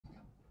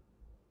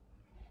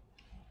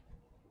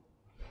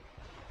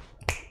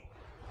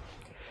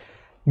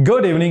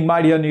Good evening,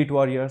 my dear Neet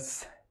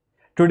warriors.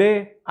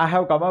 Today, I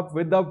have come up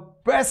with the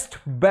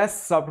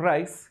best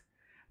surprise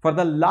for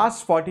the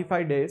last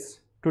 45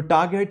 days to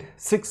target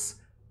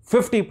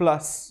 650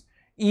 plus,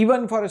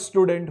 even for a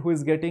student who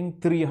is getting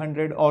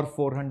 300 or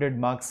 400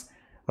 marks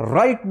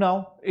right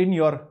now in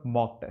your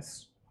mock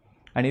test.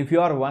 And if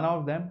you are one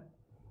of them,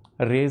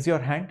 raise your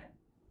hand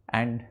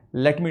and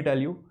let me tell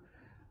you,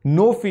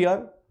 no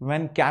fear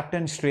when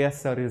Captain Shreyas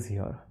Sir is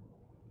here.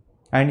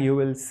 And you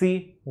will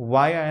see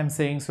why I am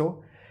saying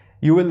so.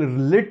 You will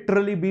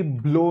literally be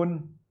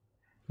blown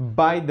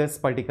by this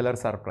particular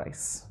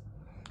surprise.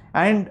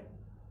 And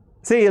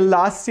say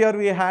last year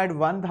we had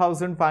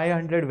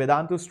 1,500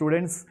 Vedantu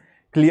students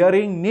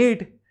clearing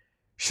Neet.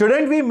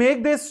 Shouldn't we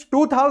make this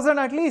 2,000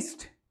 at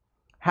least?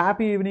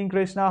 Happy evening,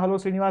 Krishna. Hello,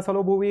 Srinivas.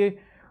 Hello, Bhuvi.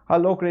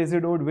 Hello, Crazy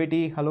Dude,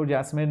 Witty. Hello,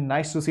 Jasmine.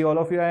 Nice to see all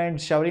of you and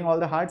showering all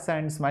the hearts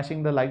and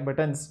smashing the like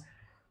buttons.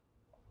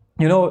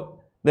 You know,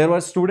 there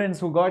were students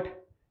who got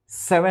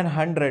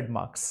 700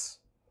 marks.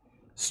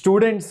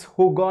 Students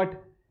who got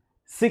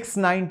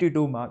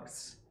 692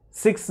 marks,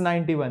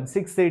 691,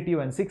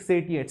 681,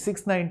 688,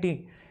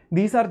 690.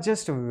 These are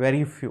just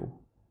very few.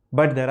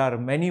 But there are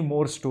many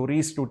more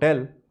stories to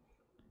tell.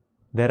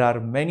 There are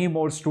many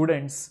more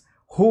students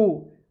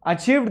who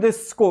achieved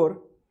this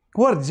score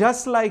who are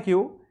just like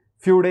you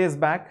few days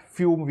back,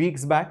 few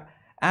weeks back,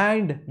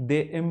 and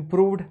they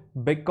improved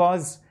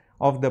because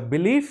of the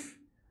belief,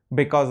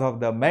 because of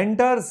the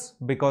mentors,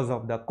 because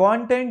of the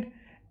content,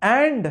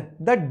 and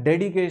the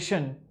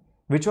dedication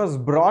which was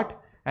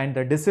brought and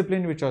the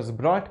discipline which was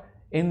brought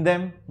in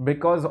them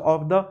because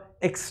of the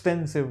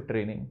extensive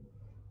training.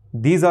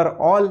 These are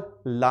all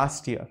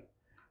last year,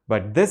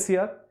 but this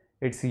year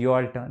it's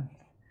your turn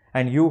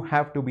and you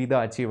have to be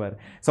the achiever.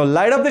 So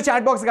light up the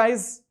chat box,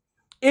 guys.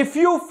 If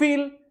you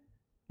feel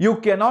you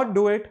cannot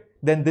do it,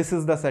 then this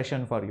is the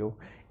session for you.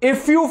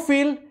 If you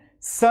feel,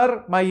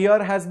 sir, my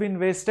year has been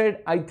wasted,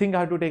 I think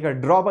I have to take a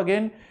drop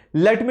again,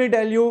 let me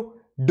tell you,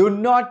 do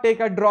not take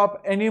a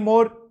drop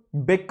anymore,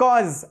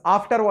 because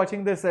after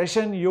watching this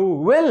session, you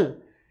will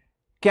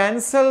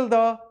cancel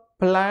the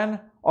plan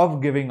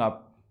of giving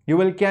up. You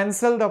will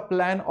cancel the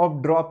plan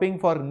of dropping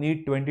for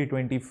Neet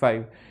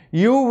 2025.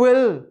 You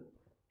will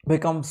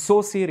become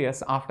so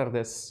serious after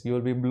this. You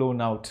will be blown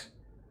out.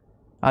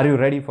 Are you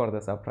ready for the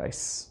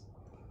surprise?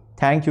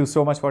 Thank you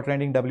so much for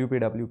trending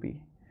WP.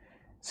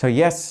 So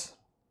yes,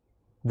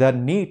 the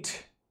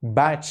Neet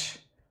batch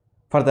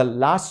for the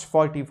last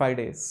 45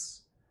 days,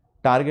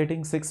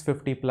 targeting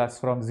 650 plus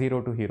from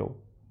zero to hero,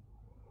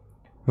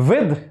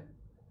 with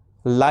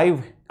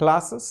live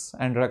classes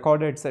and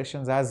recorded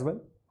sessions as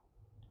well.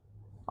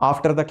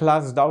 After the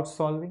class, doubt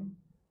solving,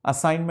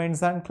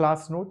 assignments and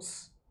class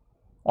notes,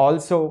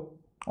 also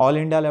all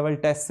India level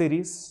test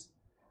series,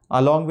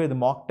 along with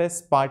mock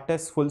tests, part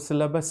tests, full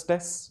syllabus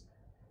tests,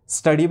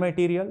 study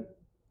material,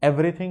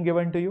 everything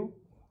given to you,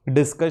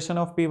 discussion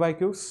of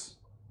PYQs,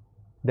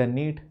 the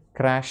Neet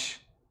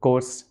crash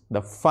course,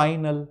 the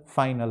final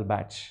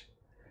batch.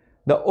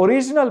 The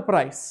original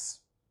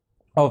price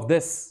of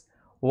this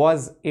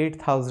was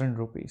 8,000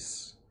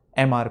 rupees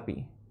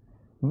MRP,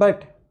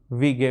 but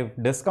we gave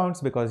discounts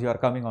because you are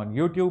coming on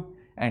YouTube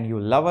and you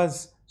love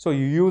us, so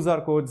you use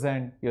our codes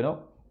and you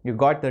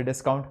got the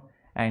discount,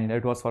 and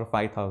it was for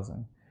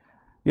 5,000.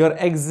 Your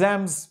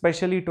exams,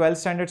 especially 12th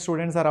standard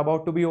students, are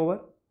about to be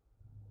over,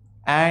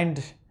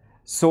 and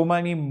so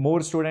many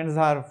more students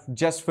have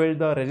just filled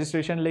the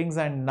registration links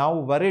and now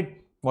worried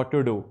what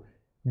to do.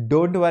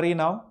 Don't worry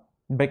now,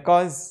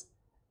 because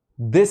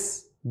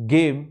this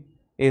game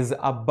is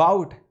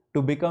about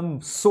to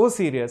become so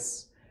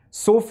serious,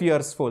 so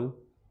fearful,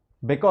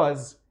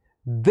 because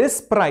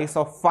this price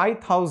of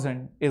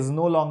 5,000 is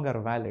no longer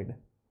valid.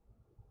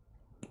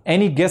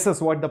 Any guesses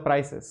what the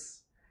price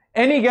is?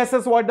 Any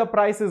guesses what the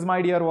price is,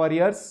 my dear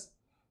warriors,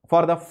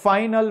 for the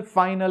final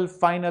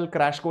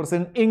crash course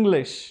in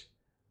English?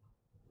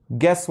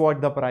 Guess what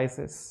the price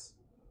is?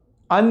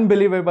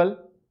 Unbelievable.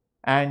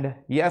 And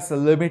yes,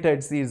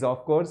 limited series,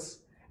 of course.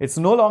 It's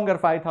no longer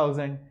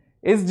 5,000.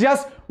 It's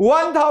just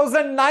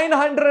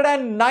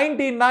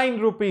 1,999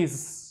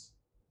 rupees.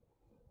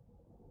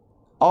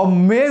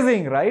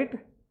 Amazing, right?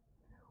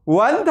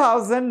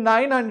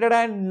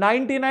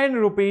 1,999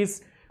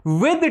 rupees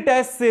with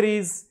test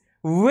series,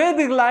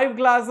 with live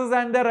classes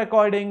and the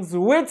recordings,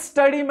 with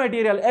study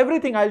material,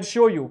 everything I'll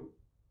show you.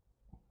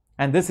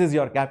 And this is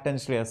your Captain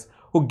Shreyas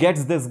who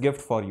gets this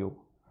gift for you.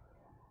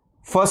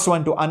 First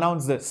one to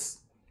announce this.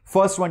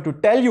 First one to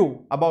tell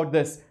you about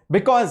this,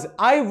 because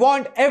I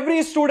want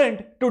every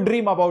student to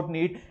dream about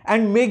Neet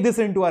and make this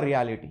into a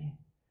reality.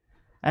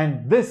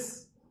 And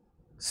this,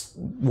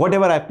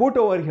 whatever I put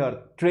over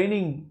here,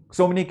 training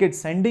so many kids,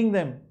 sending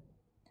them,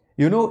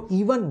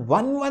 even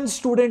one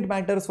student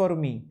matters for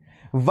me.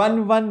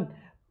 One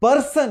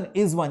person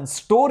is one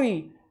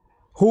story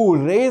who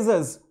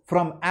raises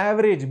from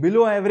average,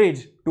 below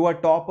average, to a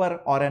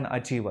topper or an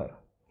achiever.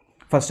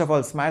 First of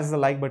all, smash the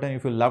like button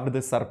if you loved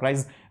this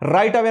surprise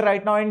right away,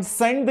 right now, and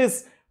send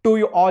this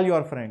to all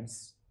your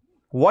friends.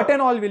 What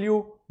and all will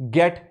you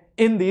get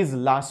in these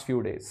last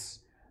few days?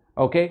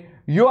 Okay,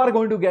 you are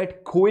going to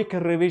get quick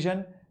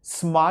revision,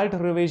 smart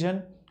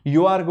revision.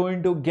 You are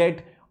going to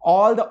get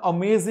all the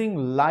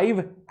amazing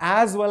live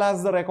as well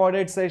as the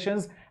recorded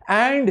sessions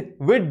and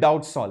with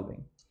doubt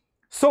solving.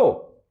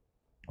 So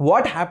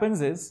what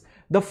happens is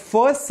the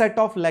first set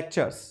of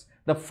lectures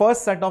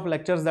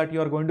that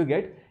you are going to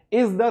get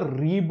is the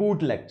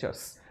reboot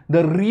lectures.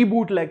 The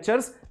reboot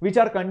lectures which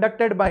are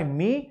conducted by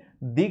me,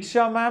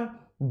 Diksha ma'am,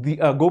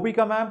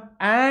 Gopika ma'am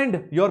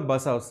and your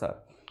Basav sir.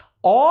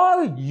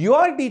 All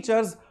your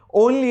teachers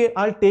only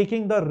are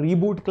taking the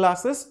reboot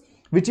classes,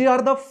 which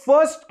are the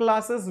first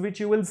classes which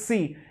you will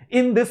see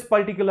in this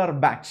particular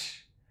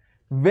batch,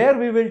 where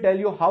we will tell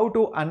you how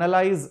to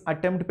analyze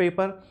attempt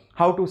paper,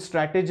 how to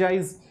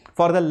strategize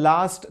for the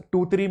last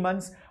 2-3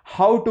 months,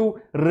 how to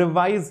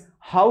revise,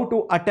 how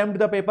to attempt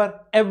the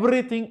paper,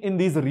 everything in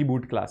these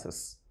reboot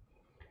classes.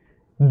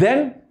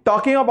 Then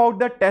talking about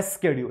the test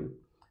schedule,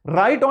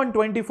 right on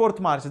 24th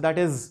March, that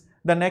is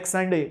the next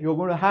Sunday, you're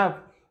going to have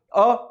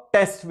a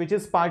test which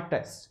is part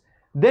test.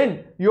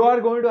 Then you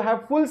are going to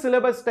have full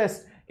syllabus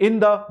test in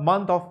the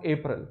month of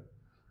April.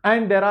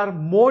 And there are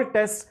more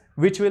tests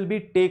which will be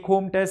take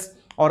home tests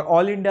or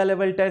all India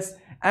level tests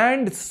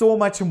and so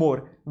much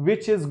more,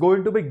 which is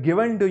going to be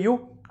given to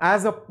you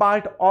as a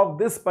part of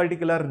this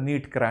particular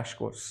NEET crash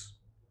course.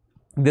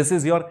 This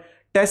is your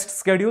test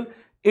schedule.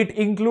 It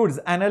includes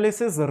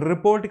analysis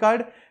report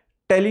card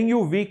telling you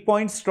weak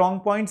points, strong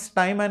points,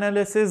 time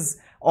analysis,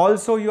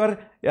 also your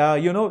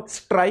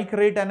strike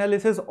rate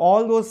analysis,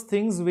 all those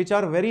things which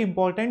are very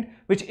important,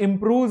 which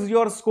improves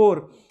your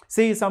score.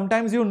 See,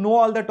 sometimes you know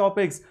all the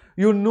topics,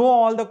 you know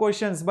all the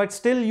questions, but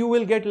still you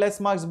will get less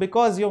marks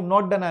because you have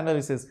not done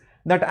analysis.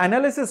 That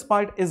analysis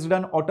part is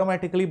done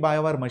automatically by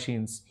our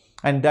machines,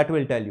 and that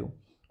will tell you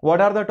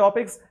what are the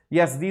topics.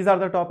 Yes, these are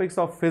the topics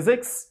of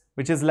physics,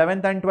 which is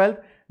 11th and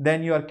 12th,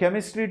 then your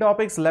chemistry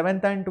topics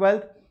 11th and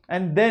 12th,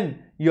 and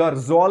then your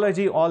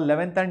zoology, all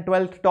 11th and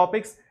 12th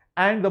topics,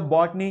 and the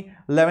botany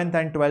 11th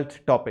and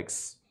 12th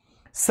topics.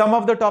 Some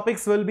of the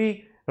topics will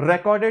be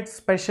recorded,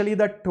 especially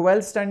the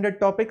 12th standard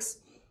topics.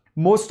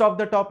 Most of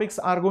the topics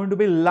are going to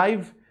be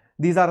live.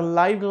 These are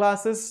live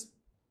classes.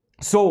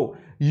 So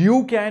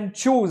you can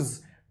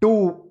choose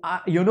to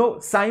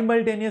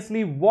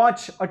simultaneously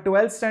watch a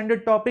 12th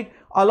standard topic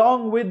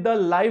along with the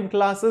live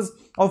classes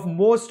of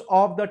most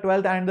of the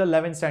 12th and the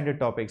 11th standard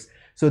topics.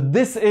 So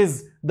this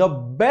is the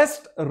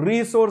best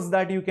resource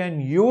that you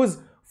can use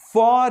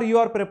for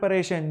your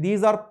preparation.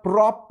 These are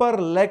proper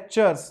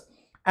lectures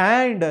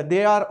and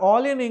they are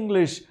all in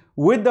English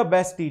with the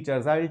best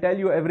teachers. I will tell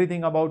you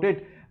everything about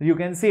it. You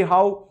can see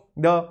how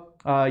the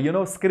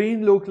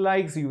screen looks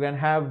like. You can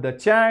have the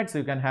chats,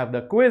 you can have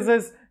the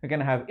quizzes, you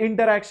can have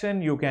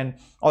interaction, you can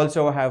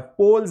also have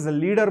polls,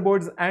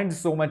 leaderboards and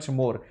so much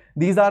more.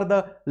 These are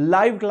the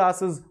live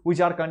classes which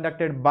are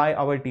conducted by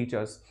our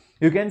teachers.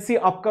 You can see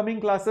upcoming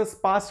classes,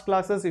 past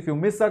classes. If you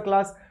miss a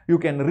class, you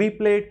can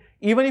replay it.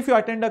 Even if you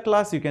attend a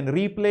class, you can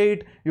replay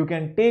it. You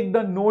can take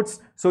the notes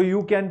so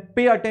you can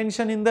pay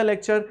attention in the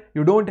lecture.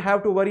 You don't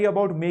have to worry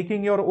about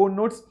making your own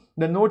notes.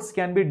 The notes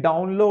can be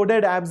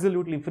downloaded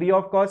absolutely free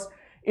of cost.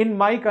 In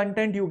my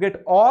content, you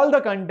get all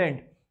the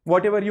content,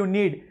 whatever you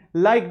need,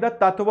 like the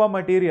Tattva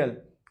material,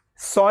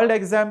 solved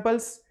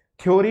examples,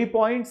 theory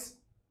points,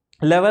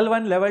 level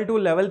 1, level 2,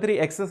 level 3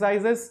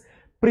 exercises,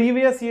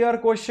 previous year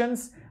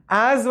questions,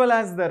 as well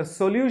as their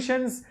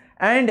solutions,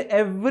 and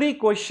every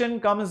question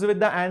comes with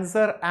the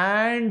answer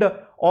and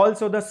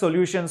also the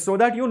solution so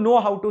that you know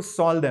how to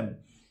solve them.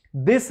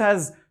 This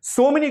has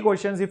so many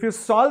questions. If you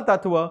solve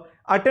Tattva,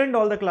 attend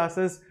all the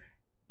classes,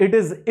 it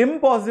is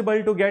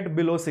impossible to get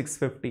below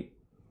 650.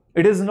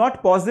 It is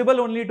not possible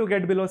only to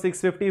get below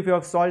 650 if you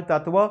have solved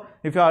Tattva,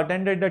 if you have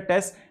attended the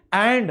test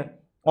and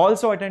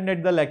also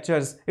attended the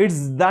lectures.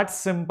 It's that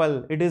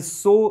simple. It is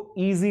so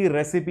easy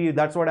recipe.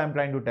 That's what I'm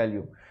trying to tell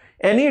you.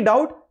 Any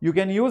doubt, you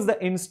can use the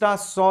Insta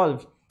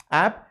Solve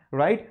app,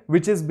 right,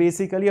 which is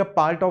basically a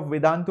part of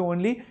Vedantu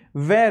only,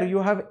 where you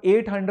have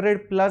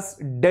 800 plus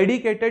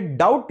dedicated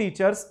doubt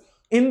teachers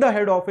in the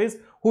head office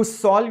who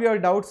solve your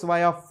doubts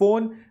via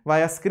phone,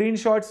 via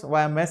screenshots,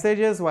 via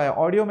messages, via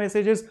audio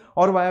messages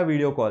or via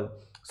video call.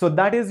 So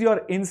that is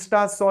your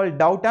Insta Solve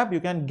doubt app. You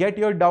can get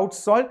your doubts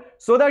solved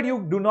so that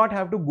you do not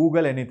have to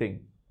Google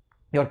anything.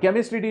 Your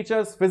chemistry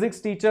teachers,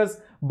 physics teachers,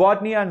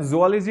 botany and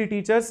zoology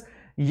teachers.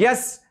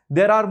 Yes,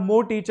 there are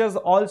more teachers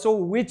also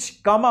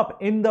which come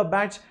up in the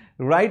batch,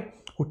 right,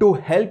 to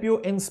help you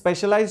in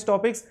specialized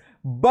topics.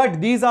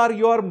 But these are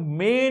your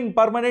main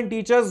permanent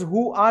teachers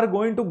who are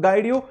going to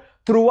guide you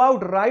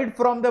throughout, right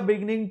from the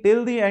beginning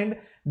till the end.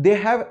 They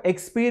have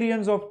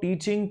experience of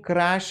teaching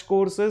crash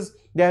courses.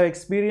 They have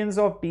experience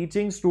of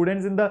teaching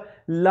students in the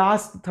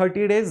last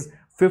 30 days,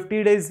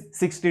 50 days,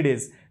 60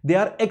 days. They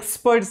are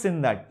experts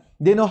in that.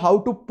 They know how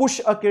to push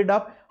a kid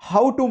up,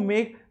 how to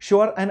make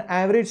sure an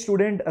average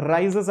student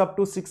rises up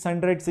to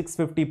 600,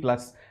 650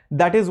 plus.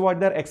 That is what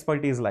their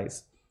expertise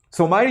lies.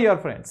 So my dear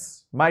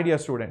friends, my dear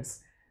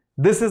students,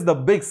 this is the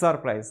big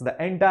surprise.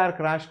 The entire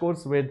crash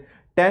course with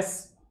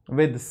tests,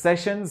 with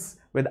sessions,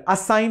 with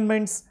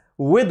assignments,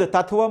 with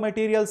Tattva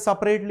material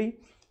separately,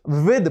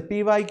 with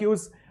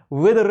PYQs,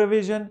 with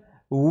revision,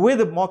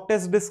 with mock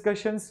test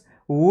discussions,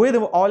 with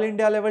all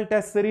India level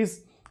test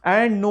series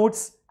and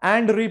notes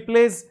and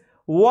replays.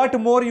 What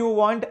more you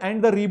want?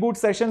 And the reboot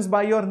sessions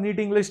by your Neet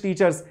English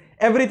teachers.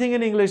 Everything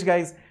in English,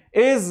 guys,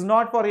 is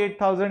not for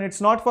 8,000, it's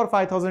not for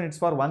 5,000, it's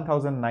for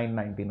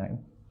 1,999.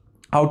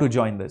 How to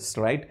join this,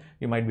 right?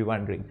 You might be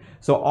wondering.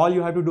 So all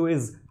you have to do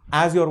is,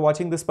 as you're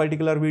watching this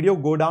particular video,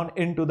 go down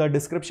into the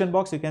description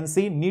box. You can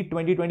see Neet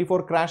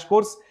 2024 crash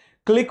course.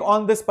 Click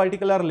on this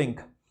particular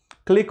link.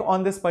 Click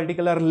on this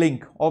particular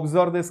link.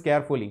 Observe this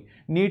carefully.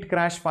 Neet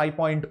Crash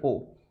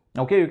 5.0.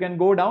 Okay, you can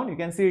go down. You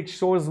can see it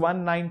shows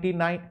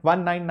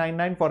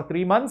 1999 for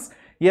 3 months.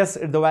 Yes,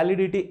 the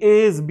validity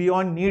is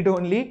beyond Neet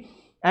only.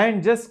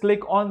 And just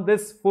click on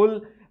this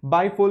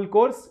buy full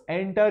course.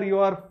 Enter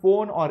your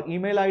phone or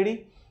email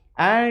ID.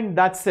 And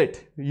that's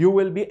it. You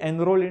will be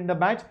enrolled in the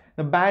batch.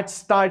 The batch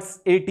starts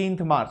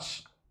 18th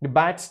March. The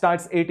batch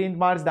starts 18th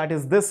March. That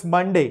is this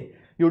Monday.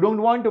 You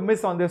don't want to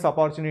miss on this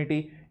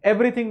opportunity.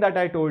 Everything that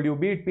I told you,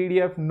 be it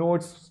PDF,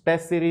 notes,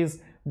 test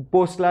series,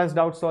 post-class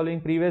doubt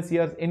solving, previous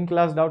years,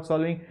 in-class doubt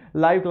solving,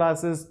 live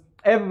classes,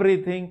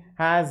 everything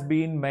has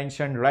been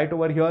mentioned right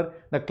over here.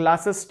 The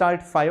classes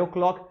start 5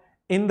 o'clock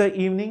in the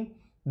evening.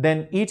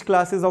 Then each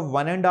class is of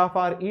 1.5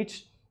 hours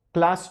each.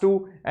 Class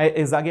 2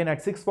 is again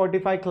at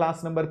 6:45.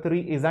 Class number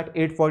 3 is at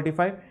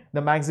 8:45.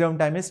 The maximum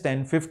time is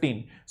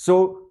 10:15.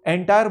 So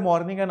entire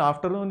morning and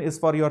afternoon is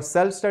for your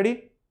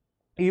self-study.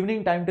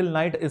 Evening time till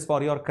night is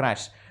for your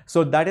crash.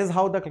 So that is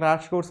how the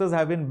crash courses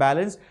have been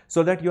balanced,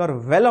 so that you are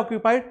well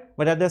occupied,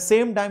 but at the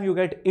same time you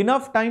get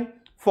enough time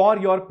for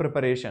your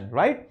preparation,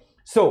 right?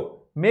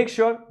 So make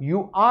sure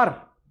you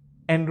are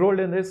enrolled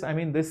in this. I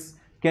mean, this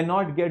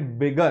cannot get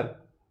bigger.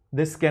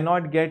 This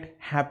cannot get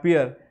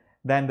happier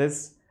than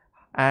this.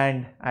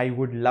 And I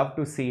would love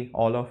to see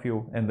all of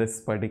you in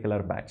this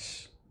particular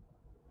batch.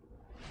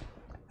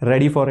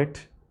 Ready for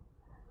it?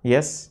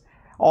 Yes.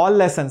 All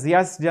lessons,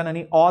 yes,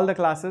 Janani, all the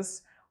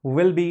classes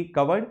will be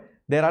covered.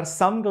 There are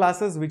some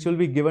classes which will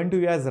be given to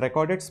you as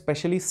recorded,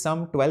 especially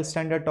some 12th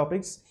standard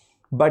topics,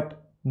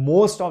 but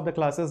most of the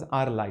classes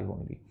are live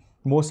only.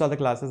 Most of the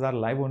classes are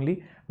live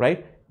only,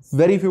 right?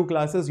 Very few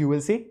classes you will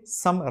see.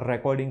 Some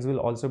recordings will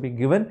also be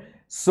given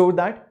so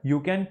that you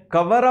can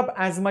cover up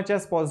as much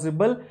as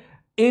possible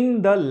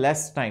in the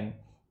less time.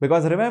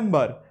 Because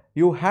remember,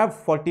 you have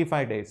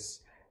 45 days.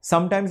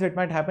 Sometimes it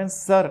might happen,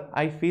 sir,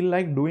 I feel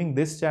like doing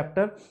this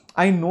chapter.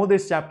 I know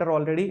this chapter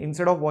already.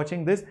 Instead of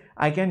watching this,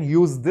 I can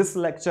use this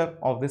lecture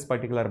of this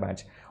particular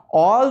batch.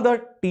 All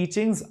the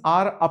teachings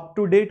are up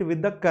to date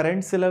with the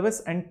current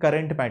syllabus and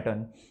current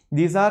pattern.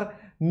 These are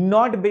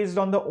not based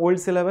on the old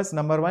syllabus,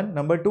 number 1.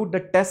 Number 2, the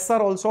tests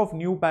are also of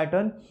new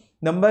pattern.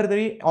 Number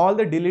 3, all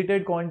the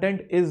deleted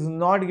content is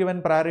not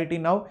given priority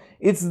now.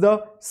 It's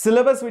the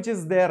syllabus which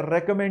is there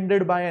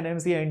recommended by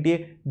NMC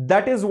NTA.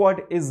 That is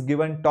what is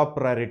given top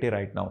priority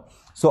right now.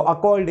 So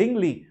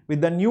accordingly,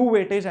 with the new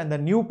weightage and the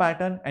new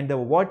pattern and the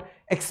what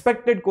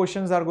expected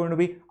questions are going to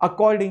be,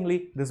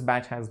 accordingly this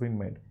batch has been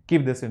made.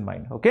 Keep this in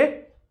mind,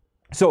 okay?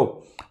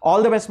 So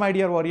all the best, my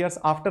dear warriors.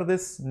 After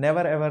this,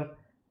 never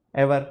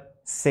ever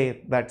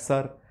say that,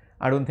 sir,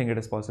 I don't think it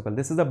is possible.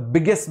 This is the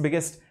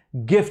biggest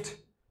gift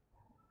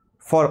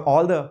for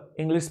all the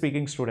English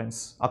speaking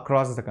students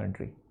across the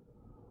country.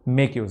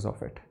 Make use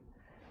of it.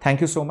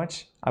 Thank you so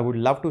much. I would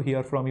love to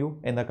hear from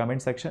you in the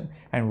comment section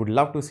and would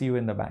love to see you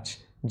in the batch.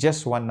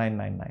 Just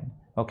 1999.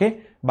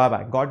 Okay. Bye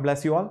bye. God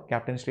bless you all.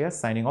 Captain Shreyas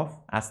signing off.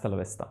 Hasta la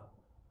vista.